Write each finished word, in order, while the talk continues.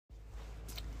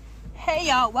Hey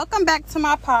y'all, welcome back to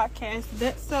my podcast.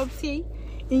 That's so T,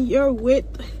 and you're with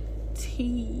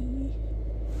T.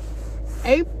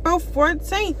 April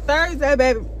 14th, Thursday,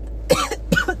 baby.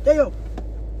 Damn.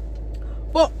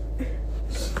 Well,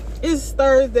 it's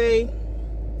Thursday.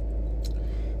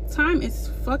 Time is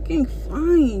fucking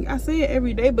flying. I say it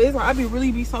every day, but it's like I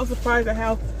really be so surprised at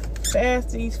how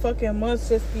fast these fucking months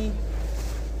just be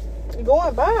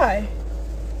going by.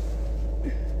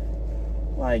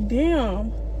 Like,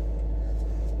 damn.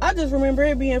 I just remember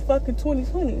it being fucking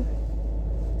 2020.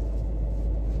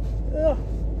 Ugh.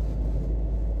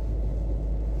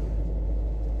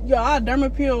 Yo, I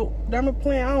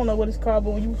dermaplane, I don't know what it's called,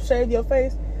 but when you shave your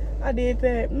face, I did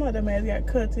that. My dumb ass got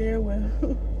cuts everywhere.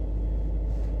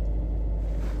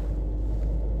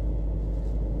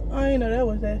 I didn't know that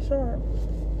was that sharp.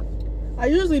 I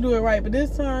usually do it right, but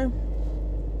this time,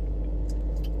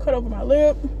 cut over my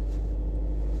lip,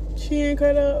 chin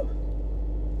cut up.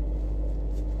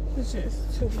 It's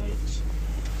just too much.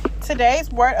 Today's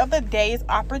word of the day is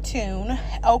opportune.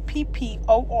 Opportune.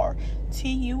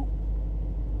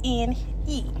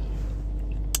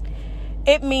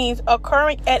 It means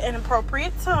occurring at an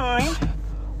appropriate time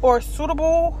or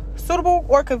suitable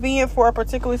or convenient for a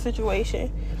particular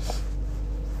situation.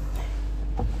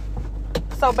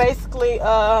 So basically,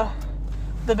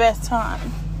 the best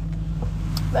time.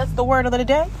 That's the word of the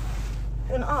day.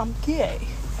 And I'm gay.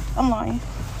 I'm lying.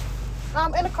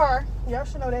 I'm in the car. Y'all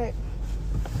should know that.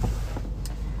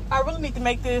 I really need to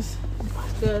make this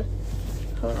the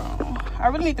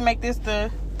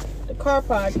car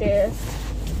podcast.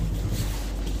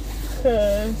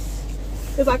 Cause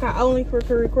it's like I only can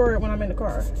record when I'm in the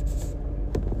car.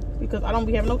 Because I don't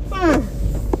be having no fun.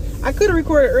 I could have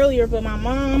recorded earlier, but my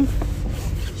mom,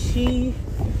 she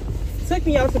took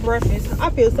me out to breakfast. I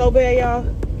feel so bad, y'all.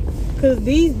 Cause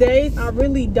these days I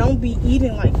really don't be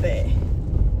eating like that.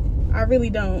 I really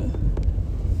don't.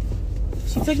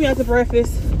 She took me out to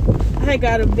breakfast. I had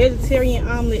got a vegetarian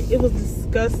omelet. It was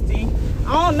disgusting.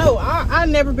 I don't know. I've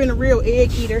never been a real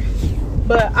egg eater.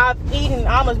 But I've eaten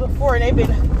omelets before and they've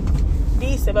been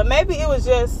decent. But maybe it was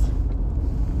just,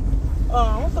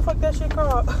 what the fuck that shit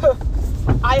called?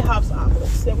 IHOP's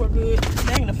omelets that were good.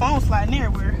 Dang, the phone sliding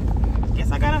everywhere.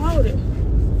 Guess I gotta hold it.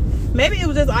 Maybe it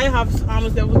was just IHOP's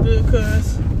omelets that was good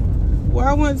because where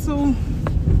I went to,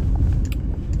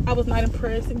 I was not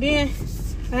impressed. And then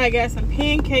I had got some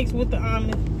pancakes with the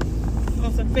omelet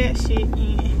on some fat shit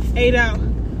and ate out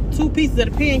 2 pieces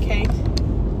of the pancakes.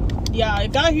 Yeah,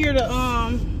 if y'all hear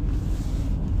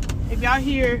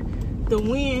the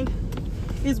wind,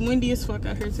 it's windy as fuck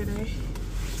out here today.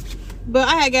 But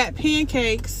I had got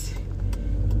pancakes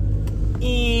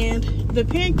and the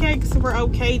pancakes were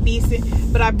okay, decent,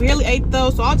 but I barely ate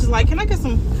those, so I was just like, can I get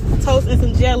some toast and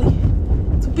some jelly?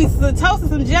 2 pieces of toast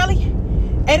and some jelly.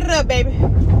 Ate it up, baby.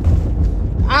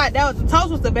 The toast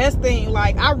was the best thing.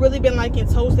 Like, I really been liking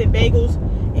toasted bagels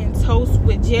and toast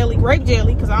with jelly, grape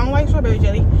jelly, because I don't like strawberry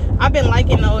jelly. I've been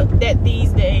liking that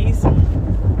these days. I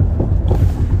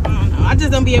don't know. I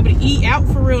just don't be able to eat out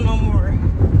for real no more.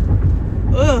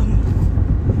 Ugh.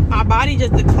 My body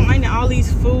just declining all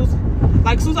these foods.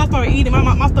 Like, as soon as I started eating,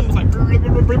 my stomach was like.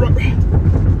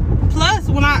 Plus,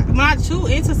 when I chew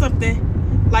into something,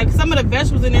 like some of the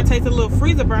vegetables in there taste a little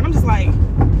freezer burn. I'm just like,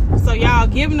 so y'all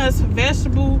giving us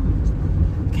vegetables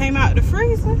came out the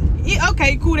freezer? Yeah,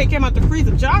 okay, cool, they came out the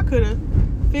freezer. Y'all could have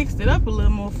fixed it up a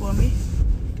little more for me.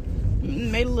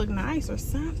 Made it look nice or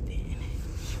something.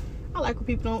 I like when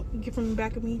people don't get from the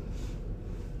back of me.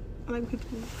 I like when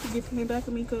people get from the back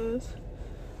of me because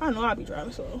I know I'll be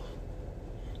driving slow.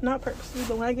 Not purposely,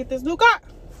 but when I get this new car,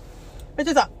 it's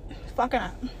just up. Fucking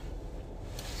up.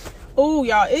 Oh,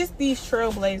 y'all, it's these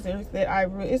Trailblazers that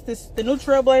the new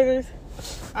Trailblazers.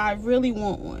 I really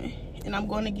want one, and I'm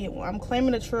going to get one. I'm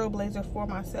claiming a Trailblazer for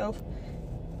myself.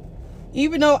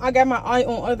 Even though I got my eye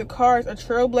on other cars, the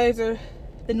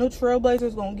new Trailblazer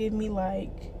is going to give me,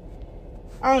 like,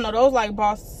 I don't know, those like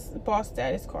boss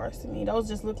status cars to me. Those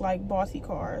just look like bossy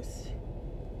cars.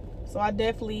 So I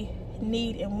definitely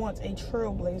need and want a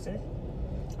Trailblazer.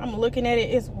 I'm looking at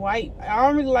it. It's white. I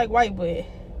don't really like white, but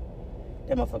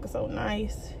that motherfucker's so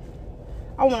nice.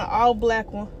 I want an all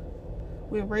black one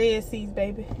with red seats,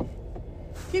 baby.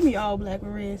 Give me all black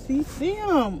with red seats.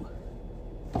 Damn.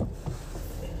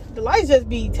 The lights just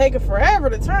be taking forever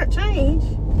to change.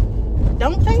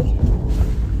 Don't they?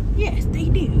 Yes, they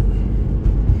do.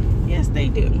 Yes, they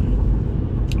do.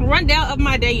 Rundown of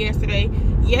my day yesterday.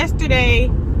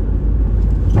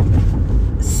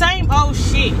 Same old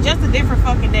shit. Just a different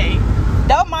fucking day.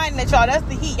 Don't mind that, y'all. That's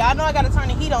the heat. Y'all know I gotta turn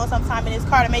the heat on sometime in this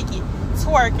car to make it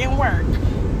twerk and work.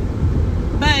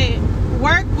 But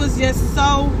work was just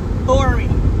so boring.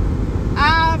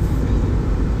 I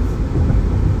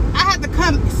had to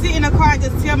come sit in a car and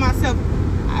just tell myself,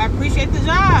 I appreciate the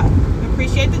job.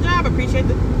 Appreciate the job. Appreciate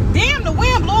the... Damn, the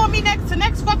wind blowing me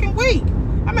next fucking week.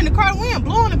 I'm in the car, the wind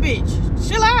blowing a bitch.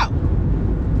 Chill out.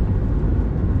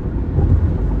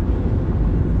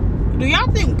 Do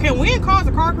y'all think, can wind cause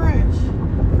a car crash?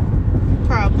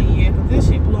 Probably, yeah, because this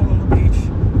shit blowing a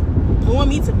bitch. Blowing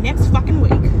me to next fucking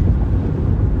week.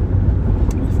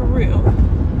 For real.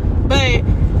 But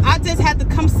I just had to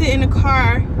come sit in the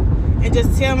car and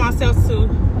just tell myself to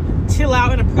chill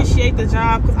out and appreciate the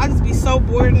job, because I just be so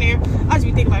bored in there. I just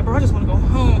be thinking like, bro, I just want to go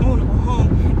home. I want to go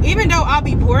home. Even though I'll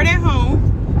be bored at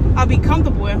home, I'll be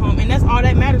comfortable at home, and that's all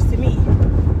that matters to me.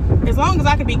 As long as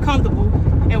I can be comfortable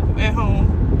at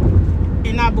home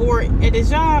and not bored at this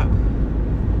job,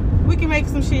 we can make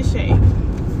some shit shake.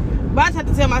 But I just have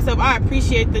to tell myself I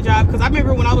appreciate the job, because I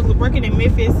remember when I was working in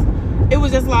Memphis, it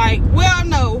was just like, well,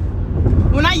 no.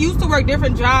 When I used to work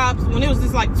different jobs, when it was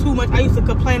just like too much, I used to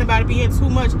complain about it being too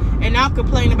much, and now I'm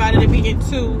complaining about it being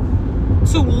too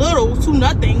little, too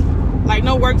nothing, like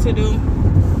no work to do.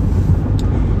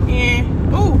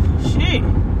 And oh shit,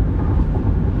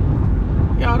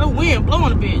 y'all, the wind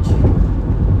blowing a bitch.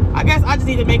 I guess I just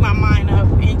need to make my mind up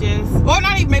and just, or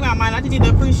not even make my mind, I just need to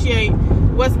appreciate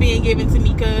what's being given to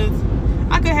me, because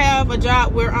I could have a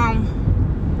job where I'm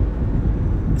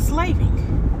slaving.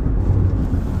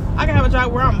 I can have a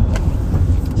job where I'm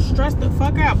stressed the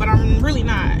fuck out, but I'm really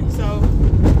not. So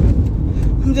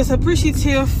I'm just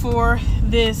appreciative for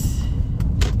this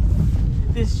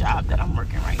job that I'm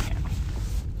working right now.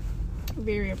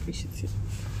 Very appreciative.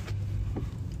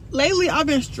 Lately, I've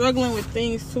been struggling with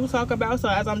things to talk about. So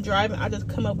as I'm driving, I just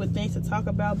come up with things to talk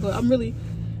about. But I'm really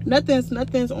nothing's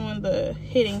on the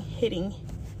hitting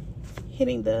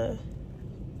the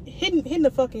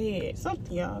fucking head.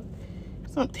 Something, y'all.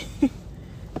 Something.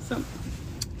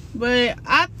 But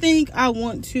I think I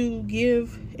want to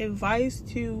give advice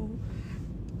to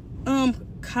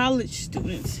college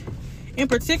students, in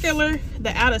particular the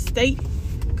out-of-state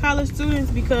college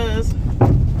students, because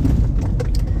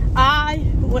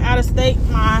I went out of state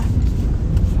my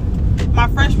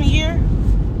freshman year.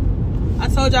 I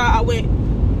told y'all I went,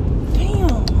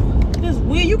 damn, this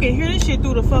weird, you can hear this shit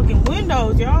through the fucking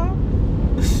windows, y'all.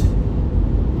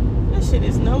 This shit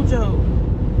is no joke.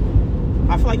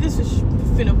 I feel like this is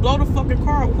finna blow the fucking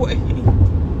car away.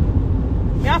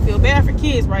 Man, I feel bad for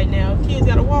kids right now. Kids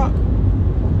gotta walk.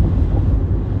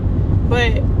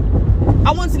 But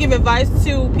I want to give advice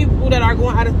to people that are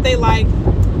going out of state. Like,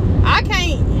 I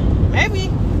can't,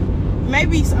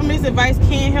 maybe some of this advice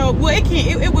can help. Well,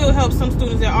 it will help some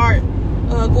students that are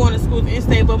going to school in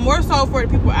state, but more so for the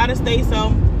people out of state.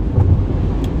 So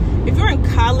if you're in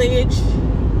college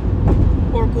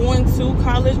or going to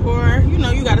college, or you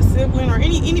know you got a sibling or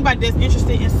anybody that's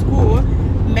interested in school,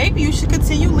 maybe you should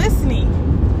continue listening.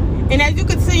 And as you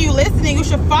continue listening, you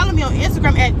should follow me on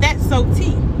Instagram at thatsot.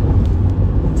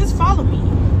 Just follow me.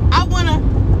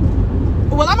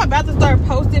 Well, I'm about to start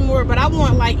posting more, but I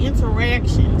want like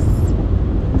interactions.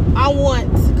 I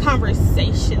want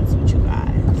conversations with you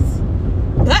guys.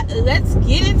 But let's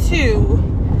get into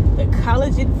the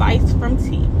college advice from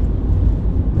T.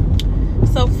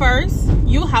 So first,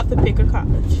 you'll have to pick a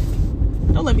college.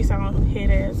 Don't let me sound head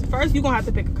ass. First, you're gonna have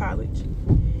to pick a college.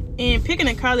 And picking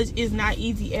a college is not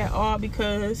easy at all,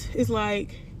 because it's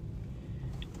like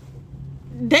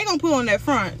they gonna put on that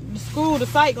front. The school, the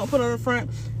site gonna put on the front.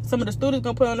 Some of the students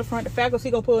gonna put on the front. The faculty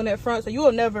gonna put on that front. So you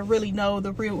will never really know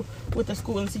the real with the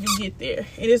school until you get there.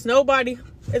 And it's nobody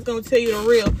that's gonna tell you the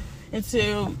real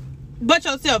until but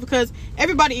yourself, because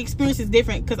everybody experience is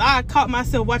different. Because I caught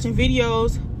myself watching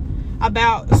videos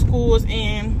about schools,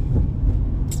 and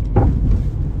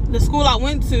the school I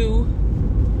went to,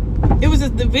 it was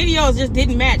just the videos just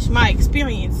didn't match my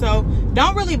experience. So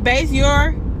don't really base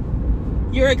your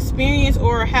experience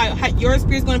or how your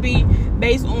experience is going to be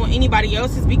based on anybody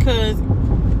else's, because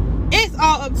it's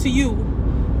all up to you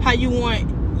how you want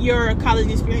your college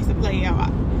experience to play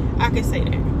out. I can say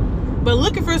that. But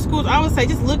looking for schools, I would say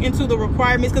just look into the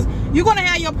requirements, because you're going to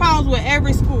have your problems with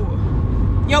every school.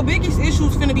 Your biggest issue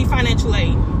is going to be financial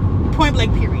aid. Point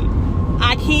blank period.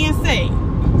 I can say,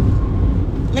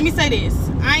 let me say this,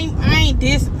 I ain't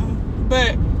this,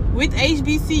 but with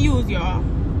HBCUs, y'all,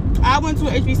 I went to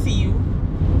an HBCU,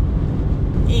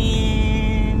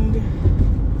 and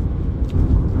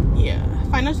yeah,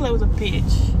 financial aid was a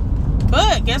bitch.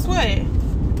 But guess what?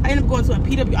 I ended up going to a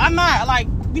PW. I'm not like,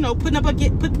 you know, putting them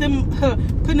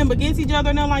against each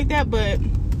other or nothing like that, but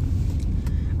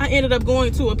I ended up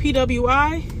going to a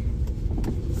PWI,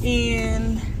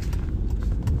 and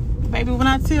baby, when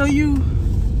I tell you,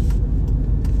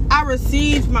 I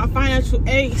received my financial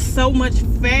aid so much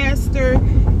faster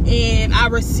and I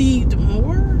received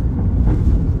more.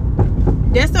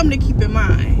 That's something to keep in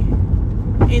mind.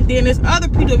 And then this other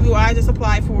Pt.4 I just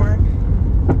applied for,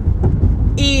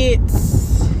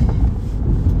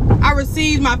 I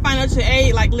received my financial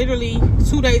aid like literally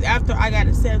 2 days after I got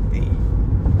accepted,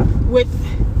 with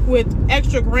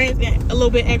extra grants and a little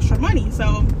bit extra money.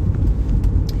 So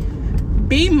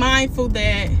be mindful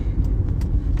that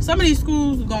some of these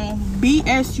schools are gonna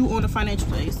BS you on the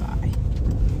financial aid side.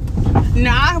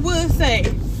 Now I would say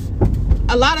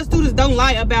a lot of students don't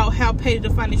lie about how paid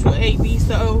the financial aid be.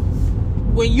 So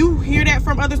when you hear that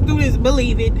from other students,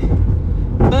 believe it,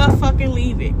 but fucking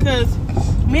leave it. Cause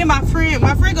me and my friend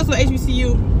goes to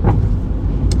HBCU,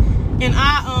 and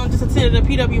I just attended a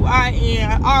PWI,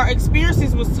 and our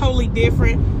experiences was totally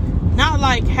different. Not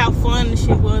like how fun the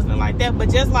shit was and like that,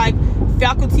 but just like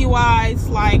faculty wise,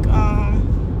 like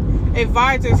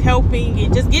advisors helping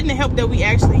and just getting the help that we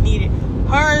actually needed.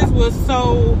 Hers was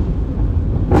so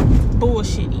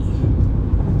bullshitty.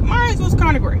 Mine was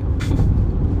kind of great.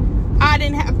 I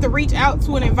didn't have to reach out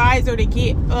to an advisor to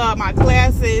get my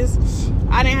classes.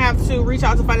 I didn't have to reach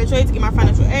out to financial aid to get my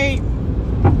financial aid.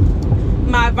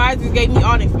 My advisors gave me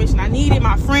all the information I needed.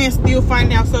 My friends still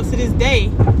finding out stuff to this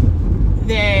day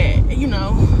that, you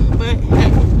know, but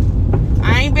hey,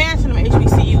 I ain't bashing them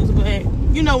HBCUs, but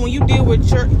you know, when you deal with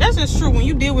your, that's just true, when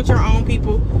you deal with your own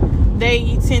people,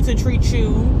 they tend to treat you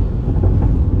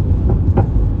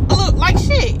a little like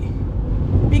shit.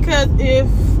 Because if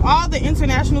all the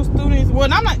international students,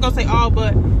 well, I'm not gonna say all,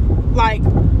 but like,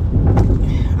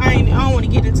 I don't want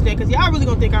to get into that because y'all really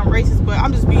gonna think I'm racist, but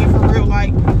I'm just being for real.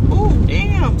 Like, oh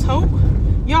damn, Tope,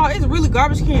 y'all, it's really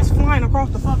garbage cans flying across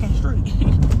the fucking street.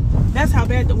 That's how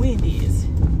bad the wind is.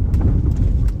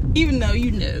 Even though,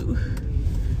 you know,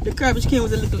 the garbage can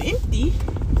was a little empty,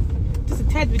 just a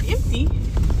tad bit empty,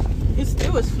 it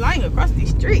still was flying across the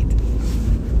street.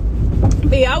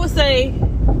 But yeah, I would say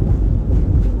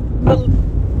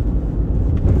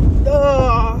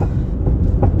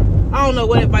I don't know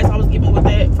what advice I was given with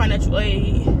that financial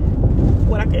aid,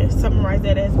 what I can summarize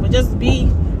that as, but just be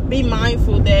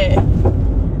mindful that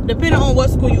depending on what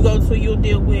school you go to, you're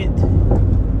going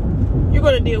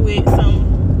to deal with some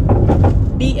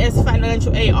BS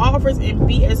financial aid offers and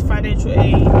BS financial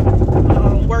aid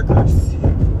workers.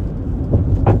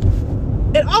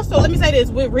 And also, let me say this,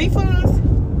 with refunds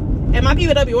and my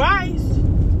PWIs,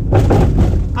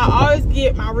 I always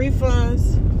get my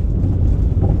refunds.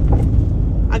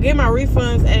 I get my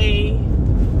refunds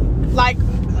like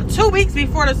 2 weeks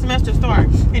before the semester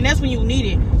starts, and that's when you need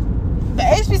it. The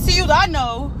HBCUs I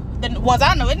know, the ones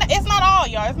I know, it's not all,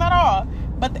 y'all. It's not all,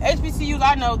 but the HBCUs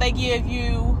I know, they give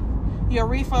you your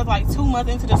refunds like 2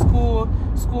 months into the school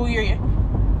year,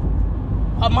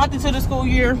 a month into the school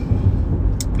year,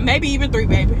 maybe even 3,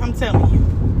 baby. I'm telling you.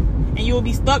 And you will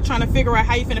be stuck trying to figure out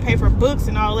how you finna pay for books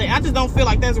and all that. I just don't feel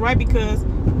like that's right because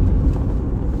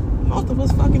most of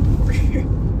us fucking poor.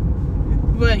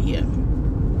 But yeah.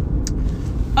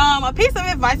 A piece of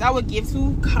advice I would give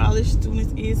to college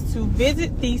students is to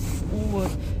visit these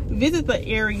schools, visit the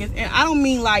areas. And I don't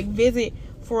mean like visit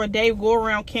for a day, go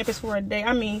around campus for a day.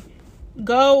 I mean,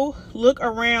 go look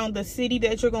around the city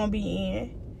that you're gonna be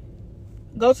in.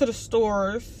 Go to the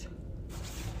stores.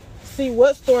 See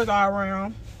what stores are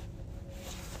around.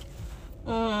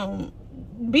 I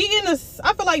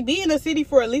feel like be in the city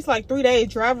for at least like 3 days,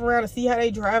 drive around and see how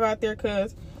they drive out there,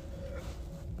 cause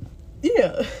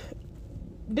yeah,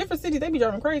 different cities, they be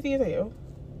driving crazy as hell.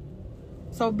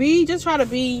 So just try to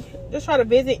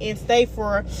visit and stay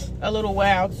for a little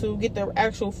while to get the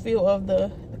actual feel of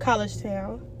the college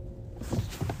town.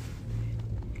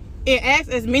 And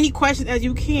ask as many questions as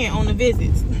you can on the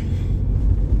visits.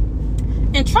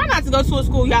 And try not to go to a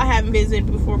school y'all haven't visited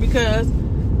before, because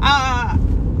I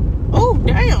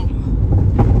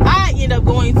ended up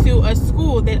going to a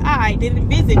school that I didn't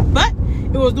visit, but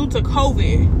it was due to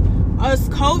COVID. Us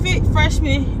COVID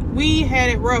freshmen, we had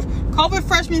it rough. COVID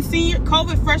freshmen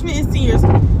and seniors,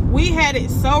 we had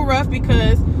it so rough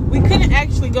because we couldn't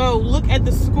actually go look at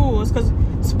the schools because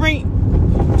spring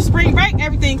break,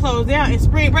 everything closed down, and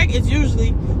spring break is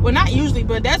usually, well, not usually,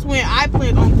 but that's when I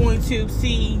planned on going to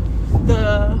see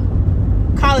the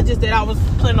colleges that I was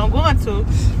planning on going to.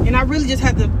 And I really just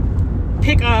had to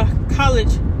pick a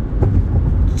college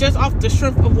just off the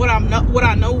strength of what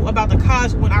I know about the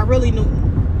college, when I really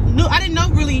I didn't know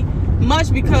really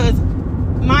much, because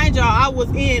mind y'all, I was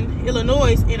in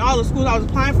Illinois and all the schools I was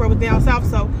applying for was down south,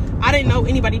 so I didn't know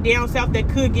anybody down south that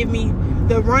could give me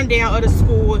the rundown of the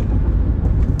school.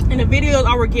 And the videos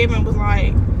I were given was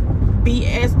like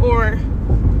BS, or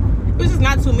it was just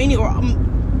not too many, or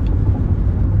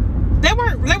They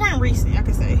weren't recent, I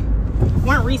can say.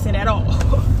 Weren't recent at all.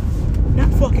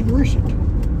 Not fucking recent.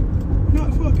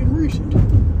 Not fucking recent.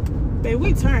 Babe,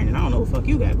 we turning. I don't know what the fuck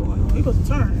you got going on. We supposed to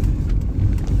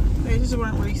turn. They just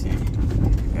weren't recent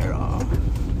at all.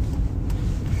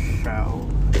 So,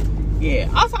 yeah.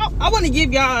 Also, I want to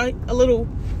give y'all a little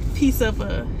piece of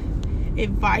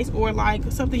advice, or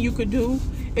like something you could do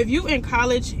if you in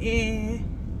college and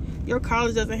your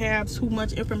college doesn't have too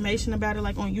much information about it,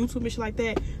 like on YouTube and shit like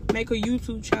that. Make a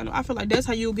YouTube channel. I feel like that's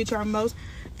how you'll get your most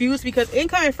views, because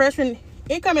incoming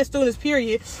students,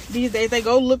 period, these days, they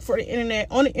go look for the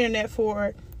internet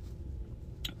for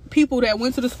people that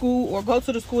went to the school or go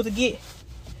to the school to get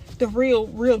the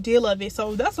real deal of it.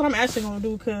 So that's what I'm actually gonna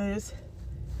do,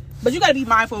 but you gotta be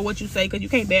mindful of what you say, because you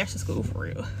can't bash the school for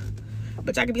real.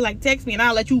 But y'all can be like, text me and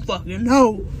I'll let you fucking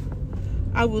know.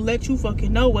 I will let you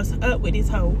fucking know what's up with this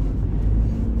hoe.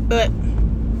 But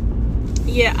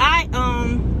yeah, I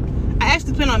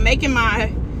actually plan on making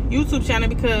my YouTube channel,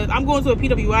 because I'm going to a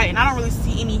PWI and I don't really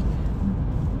see any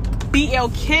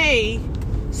BLK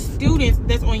students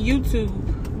that's on YouTube.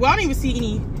 Well, I don't even see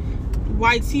any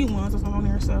YT ones that's on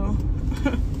there, so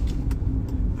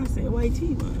I said YT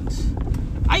ones.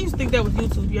 I used to think that was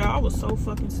YouTube, y'all. I was so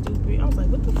fucking stupid. I was like,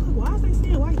 what the fuck? Why is they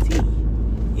saying YT?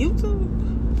 YouTube?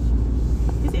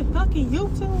 Is it fucking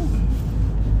YouTube?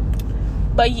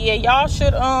 But yeah, y'all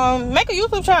should make a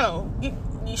YouTube channel.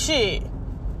 You should.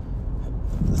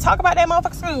 Talk about that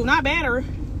motherfucking school, not bad, or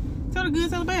tell the good,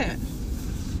 tell the bad.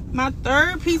 My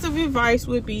third piece of advice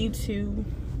would be to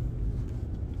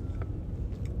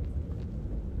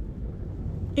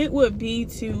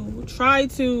try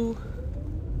to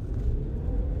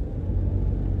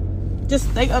just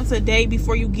stay up to date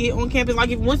before you get on campus.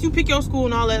 Like, once you pick your school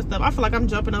and all that stuff, I feel like I'm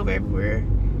jumping over everywhere.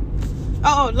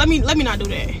 Oh, let me not do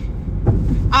that.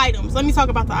 Items. Let me talk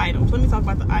about the items.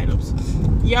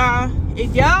 Y'all,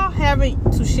 if y'all having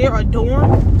to share a dorm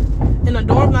and the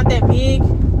dorm's not that big,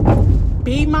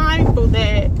 be mindful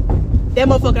that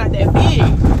motherfucker not that big.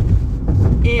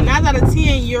 And 9 out of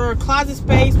 10, your closet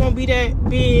space won't be that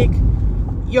big.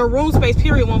 Your room space,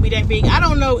 period, won't be that big. I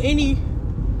don't know any.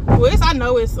 Well, I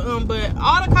know it's but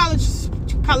all the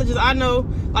colleges I know,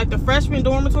 like the freshman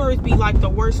dormitories, be like the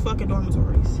worst fucking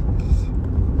dormitories.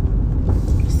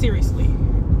 Seriously,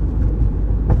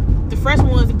 the freshman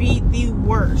ones be the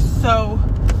worst. So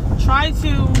try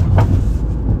to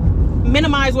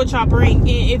minimize what y'all bring. And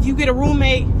if you get a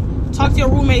roommate, talk to your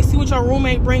roommate, see what your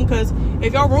roommate bring, because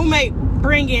if your roommate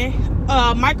bringing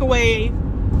a microwave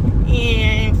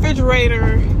and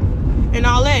refrigerator and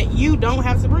all that, you don't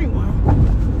have to bring one.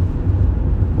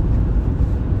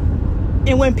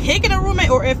 And when picking a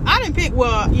roommate, or if I didn't pick,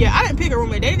 I didn't pick a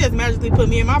roommate, they just magically put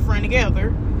me and my friend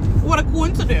together. What a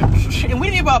coincidence. And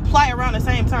we didn't even apply around the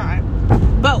same time.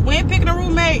 But when picking a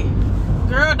roommate,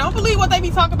 girl, don't believe what they be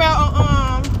talking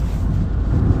about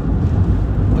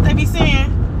what they be saying.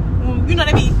 You know,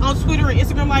 they be on Twitter and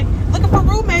Instagram like, looking for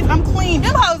roommates, I'm clean.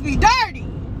 Them hoes be dirty.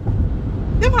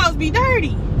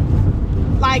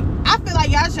 Like, I feel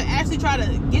like y'all should actually try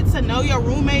to get to know your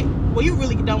roommate. Well, you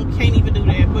really can't even do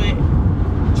that, but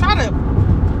try to, I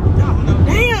don't know.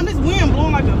 Damn, this wind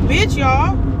blowing like a bitch,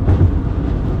 y'all.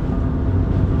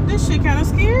 This shit kind of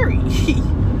scary.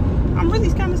 I'm really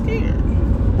kind of scared.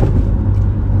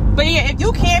 But yeah, if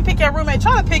you can't pick your roommate,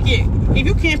 try to pick it. If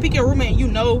you can't pick your roommate, you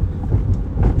know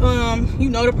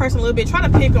the person a little bit, try to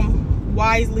pick them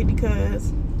wisely,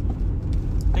 because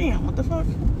damn, what the fuck?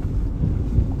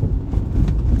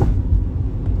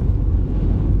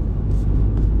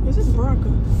 Is this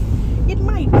Bronco? It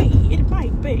might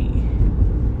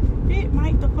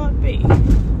the fuck be.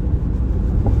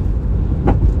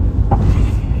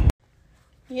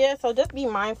 Yeah, so just be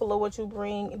mindful of what you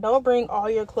bring. Don't bring all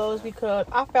your clothes, because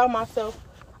I found myself,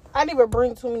 I didn't even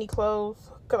bring too many clothes,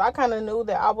 because I kind of knew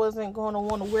that I wasn't going to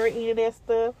want to wear any of that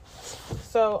stuff.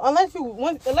 So unless you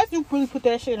really put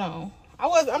that shit on.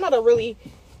 I'm not a really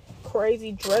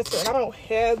crazy dresser, and I don't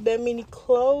have that many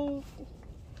clothes.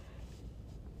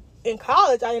 In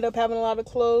college, I ended up having a lot of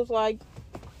clothes. Like,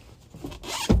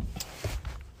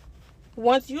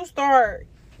 once you start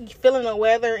feeling the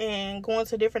weather and going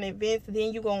to different events,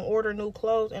 then you're gonna order new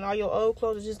clothes, and all your old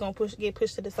clothes are just gonna get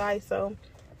pushed to the side. So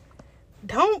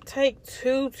don't take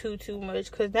too much,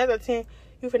 because 9 out of 10,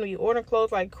 you're gonna be ordering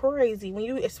clothes like crazy.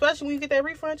 Especially when you get that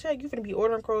refund check, you're gonna be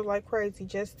ordering clothes like crazy,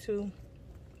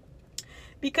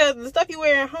 because the stuff you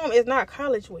wear at home is not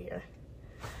college wear.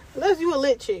 Unless you a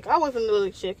lit chick. I wasn't a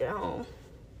lit chick at home.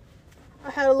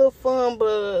 I had a little fun,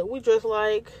 but we just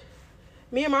like,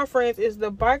 me and my friends is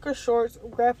the biker shorts,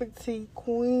 graphic tee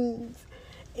queens.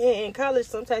 And in college,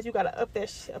 sometimes you gotta up the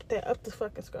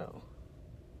fucking skull.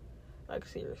 Like,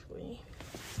 seriously.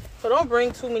 So don't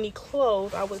bring too many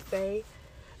clothes, I would say.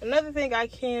 Another thing I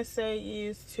can say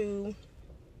is to...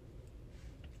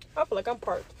 I feel like I'm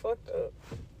parked fucked up.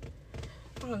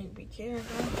 I don't need to be caring.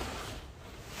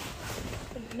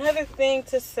 Another thing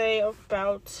to say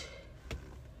about...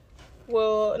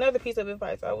 Well, another piece of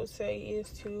advice I would say is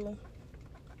to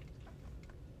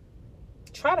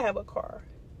try to have a car.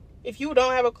 If you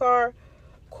don't have a car,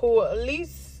 cool. At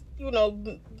least, you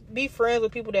know, be friends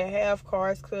with people that have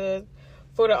cars. Because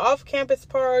for the off-campus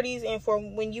parties and for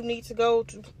when you need to go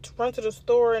to run to the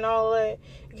store and all that,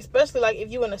 especially like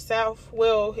if you in the South,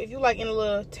 well, if you like in a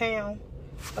little town,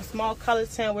 a small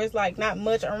college town where it's like not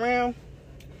much around,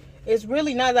 it's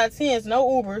really 9 out of 10. It's no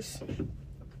Ubers.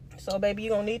 So, baby,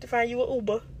 you're going to need to find you an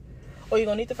Uber. Or you're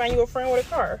going to need to find you a friend with a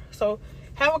car. So,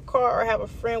 have a car or have a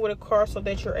friend with a car so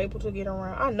that you're able to get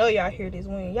around. I know y'all hear this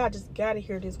wind. Y'all just got to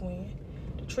hear this wind.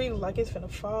 The tree looks like it's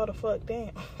finna fall the fuck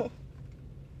down.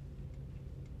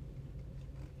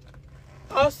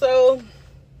 Also,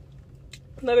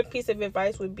 another piece of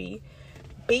advice would be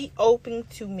open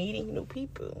to meeting new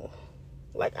people.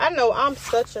 Like, I know I'm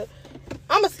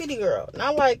a city girl.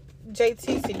 Not like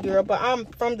JT city girl, but I'm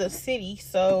from the city,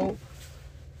 so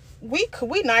we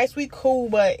nice, we cool,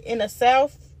 but in the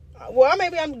South, well,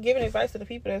 maybe I'm giving advice to the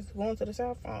people that's going to the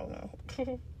South, I don't know.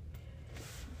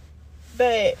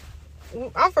 But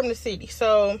I'm from the city,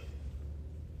 so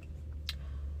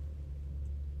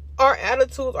our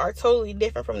attitudes are totally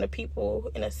different from the people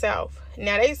in the South.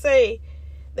 Now, they say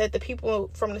that the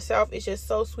people from the South is just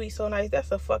so sweet, so nice.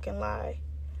 That's a fucking lie.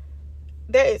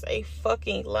 That is a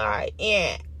fucking lie.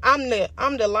 And I'm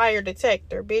the liar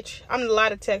detector, bitch. I'm the lie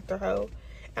detector, hoe.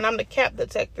 And I'm the cap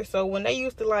detector. So when they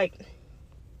used to like,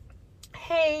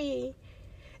 hey,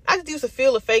 I just used to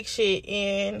feel the fake shit.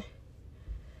 And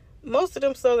most of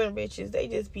them Southern bitches, they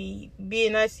just be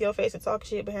being nice to your face and talk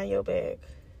shit behind your back.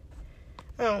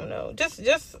 I don't know. Just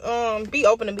be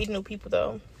open to meeting new people,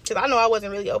 though. Because I know I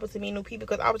wasn't really open to meeting new people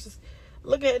because I was just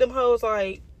looking at them hoes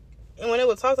like, and when they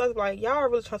would talk to us, I was like, y'all are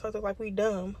really trying to talk to us like we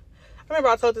dumb. I remember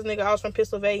I told this nigga I was from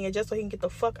Pennsylvania just so he can get the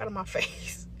fuck out of my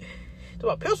face.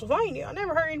 About Pennsylvania? I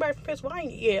never heard anybody from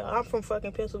Pennsylvania. Yeah, I'm from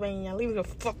fucking Pennsylvania. Leave me the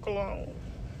fuck alone.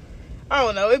 I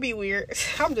don't know. It'd be weird.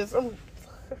 Yeah,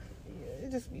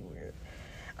 it just be weird.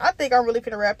 I think I'm really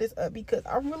finna wrap this up because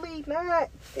I'm really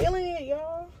not feeling it,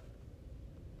 y'all.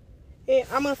 And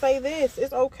I'm gonna say this.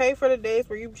 It's okay for the days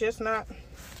where you just not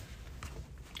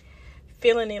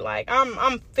feeling it. Like,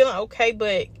 I'm feeling okay,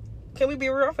 but can we be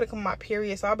real? I'm finna come my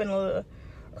period, so I've been a little...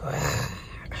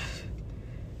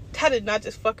 That did not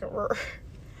just fucking work.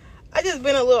 I just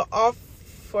been a little off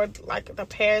for like the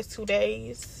past 2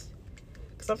 days.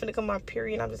 Cause I'm finna come my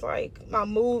period and I'm just like, my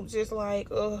mood just like,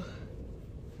 ugh.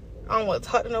 I don't want to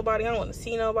talk to nobody. I don't want to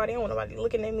see nobody. I don't want nobody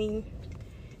looking at me.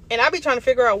 And I be trying to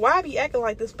figure out why I be acting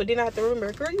like this, but then I have to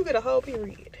remember, girl, you get a whole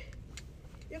period.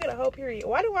 You get a whole period.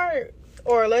 Why do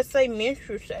or let's say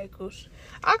menstrual cycles.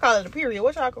 I call it a period.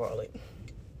 What y'all call it?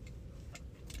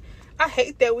 I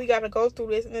hate that we gotta go through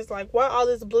this, and it's like, why all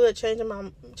this blood changing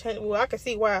well, I can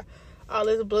see why all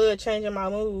this blood changing my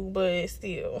mood, but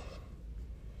still,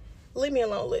 leave me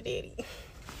alone, little daddy.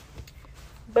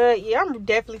 But yeah, I'm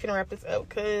definitely gonna wrap this up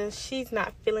because she's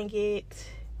not feeling it.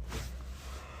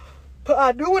 But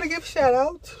I do want to give a shout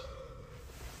out,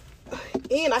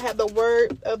 and I have the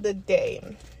word of the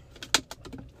day.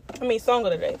 Song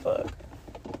of the day. Fuck.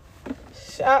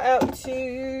 Shout out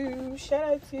to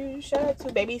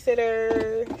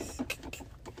babysitters.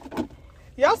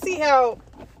 Y'all see how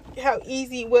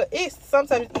easy, well, it's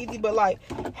sometimes easy, but like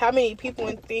how many people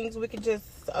and things we can just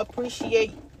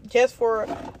appreciate just for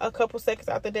a couple seconds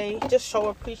out the day. Just show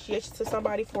appreciation to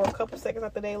somebody for a couple seconds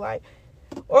out the day, like,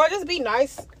 or just be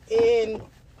nice in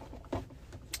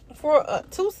for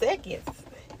 2 seconds.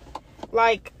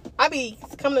 Like, I be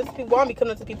coming up to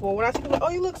people when I see people like, oh,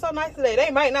 you look so nice today. They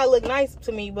might not look nice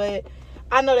to me, but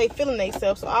I know they feeling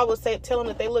themselves, so I would tell them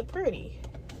that they look pretty.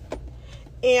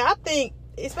 And I think,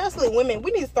 especially women,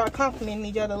 we need to start complimenting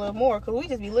each other a little more, because we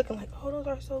just be looking like, oh, those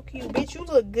are so cute. Bitch, you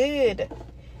look good.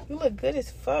 You look good as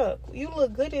fuck. You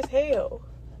look good as hell.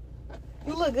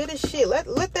 You look good as shit. Let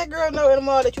that girl know in the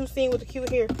mall that you seen with the cute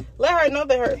hair. Let her know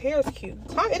that her hair is cute.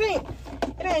 It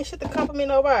ain't shit to compliment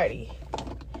nobody.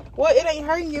 Well, it ain't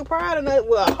hurting your pride or nothing.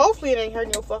 Well, hopefully it ain't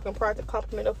hurting your fucking pride to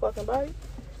compliment her fucking body.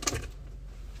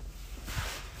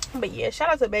 But yeah, shout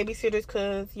out to babysitters,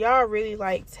 because y'all really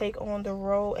like take on the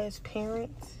role as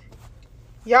parents.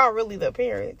 Y'all really the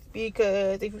parents,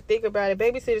 because if you think about it,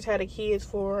 babysitters had the kids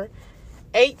for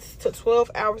 8 to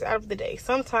 12 hours out of the day,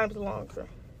 sometimes longer.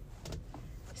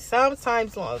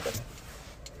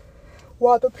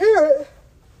 While the parent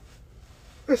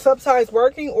sometimes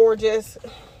working or just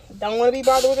don't want to be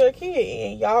bothered with their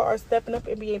kid. And y'all are stepping up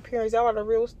and being parents. Y'all are the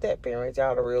real step parents.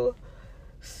 Y'all are the real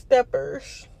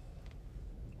steppers.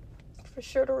 For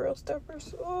sure, the real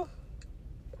steppers. Ooh.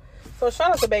 So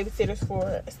shout out to babysitters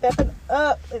for stepping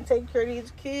up and taking care of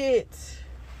these kids.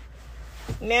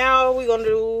 Now we're going to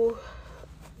do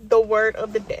the word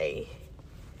of the day.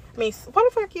 I mean, why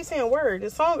the fuck I keep saying word? The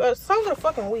song of the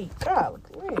fucking week. God,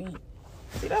 wait.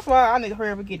 See, that's why I need to hurry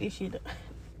up and get this shit done.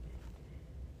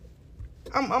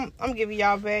 I'm giving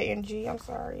y'all bad energy. I'm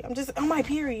sorry. I'm just on my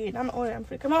period. I'm on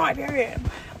my period.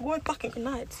 I'm going fucking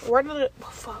nuts.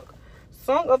 Fuck.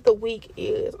 Song of the week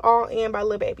is All In by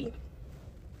Lil Baby.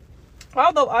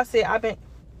 Although I said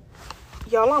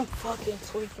y'all, I'm fucking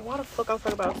tweaking. Why the fuck I'm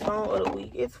talking about song of the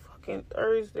week? It's fucking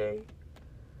Thursday.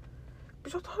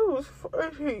 Bitch, I thought it was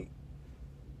Friday.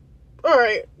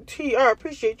 Alright, T, I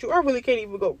appreciate you. I really can't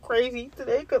even go crazy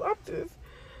today because I'm just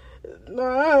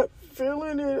not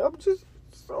feeling it. I'm just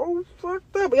so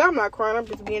fucked up. Yeah, I'm not crying. I'm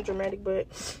just being dramatic. But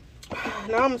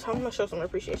now I'm going to show some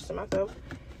appreciation to myself.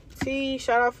 T,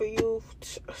 shout out for you.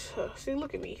 See,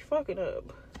 look at me. Fucking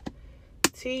up.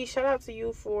 T, shout out to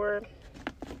you for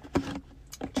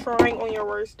trying on your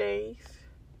worst days.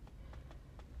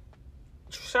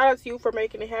 Shout out to you for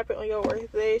making it happen on your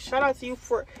worst days. Shout out to you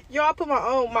for... Y'all, I put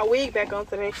my wig back on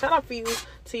today. Shout out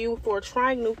to you for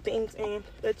trying new things and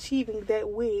achieving that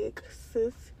wig,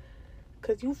 sis.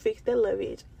 Because you fixed that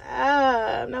luggage.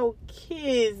 No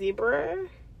kizzy, bruh.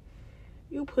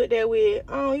 You put that wig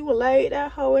on. You laid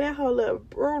that hoe and that hoe look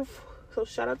beautiful. So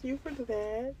shout out to you for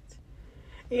that.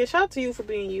 And shout out to you for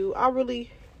being you. I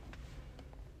really...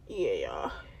 Yeah,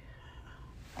 y'all.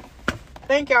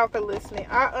 Thank y'all for listening.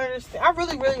 I understand. I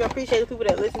really, really appreciate the people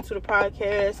that listen to the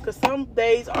podcast. Because some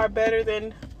days are better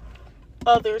than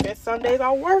others. And some days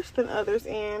are worse than others.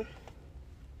 And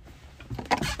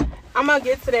I'm going to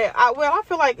get to that. I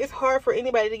feel like it's hard for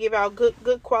anybody to give out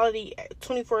good quality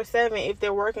 24/7 if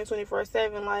they're working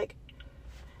 24/7. Like,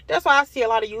 that's why I see a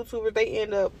lot of YouTubers, they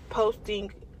end up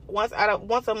posting once a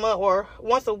month or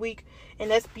once a week. And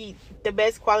that's be the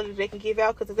best quality they can give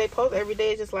out. Because if they post every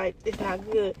day, it's just like, it's not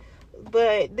good.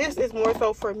 But this is more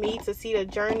so for me to see the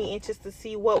journey and just to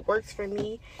see what works for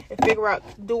me and figure out,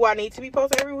 do I need to be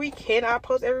posting every week? Can I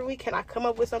post every week? Can I come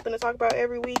up with something to talk about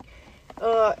every week?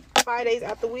 5 days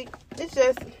out the week?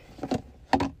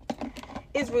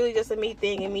 It's really just a me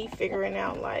thing and me figuring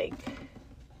out, like,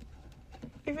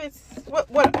 if it's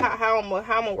how I'm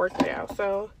gonna work it out.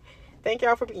 So thank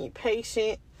y'all for being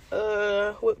patient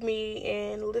with me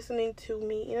and listening to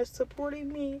me and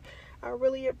supporting me. I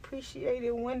really appreciate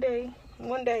it. One day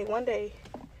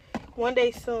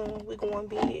soon we going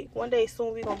big. One day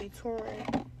soon we gonna be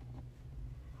touring.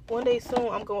 One day soon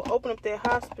I'm gonna open up that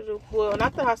hospital. Well,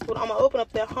 not the hospital. I'm gonna open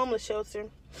up that homeless shelter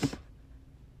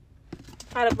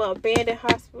out of an abandoned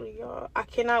hospital, y'all. I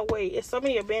cannot wait. It's so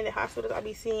many abandoned hospitals I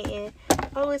be seeing.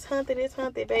 And it's haunted,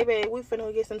 baby. We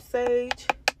finna get some sage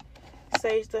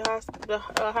the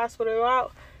hospital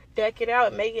out. Deck it out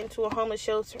and make it into a homeless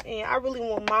shelter. And I really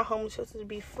want my homeless shelter to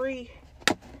be free.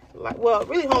 Like, well,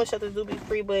 really homeless shelters do be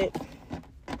free, but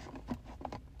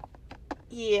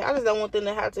yeah, I just don't want them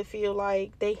to have to feel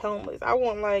like they homeless. I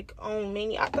want like I want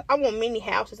many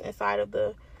houses inside of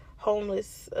the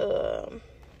homeless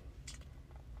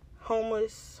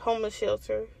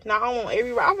shelter. Now I want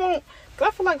everybody. Cause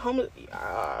I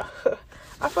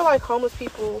feel like homeless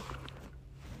people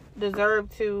deserve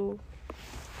to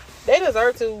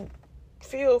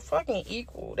feel fucking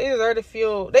equal. They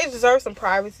deserve some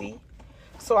privacy.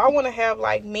 So I want to have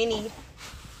like many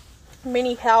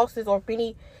houses or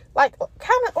many, like,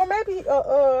 kind of, or maybe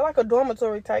like a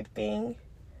dormitory type thing,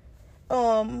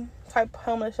 type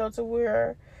homeless shelter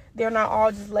where they're not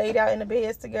all just laid out in the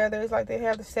beds together. It's like they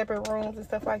have the separate rooms and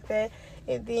stuff like that.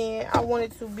 And then I want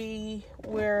it to be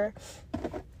where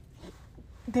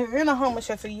they're in a homeless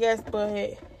shelter, yes,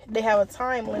 but they have a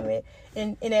time limit,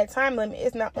 and in that time limit,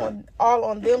 it's not all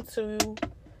on them to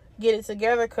get it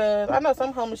together. Because I know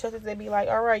some homeless shelters, they be like,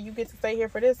 all right, you get to stay here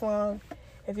for this long.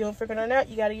 If you don't figure it out,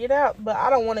 you got to get out. But I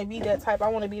don't want to be that type. I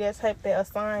want to be that type that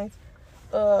assigns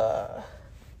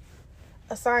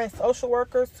social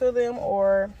workers to them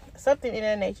or something in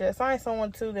that nature. Assign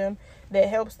someone to them that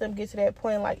helps them get to that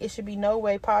point. Like, it should be no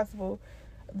way possible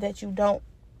that you don't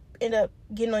end up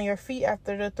getting on your feet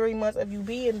after the 3 months of you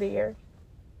being there.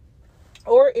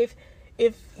 Or if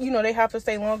you know they have to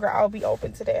stay longer, I'll be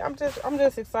open to that. I'm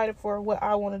just excited for what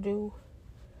I want to do.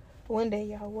 One day,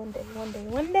 y'all. One day.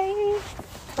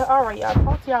 But all right, y'all.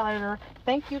 Talk to y'all later.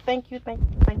 Thank you.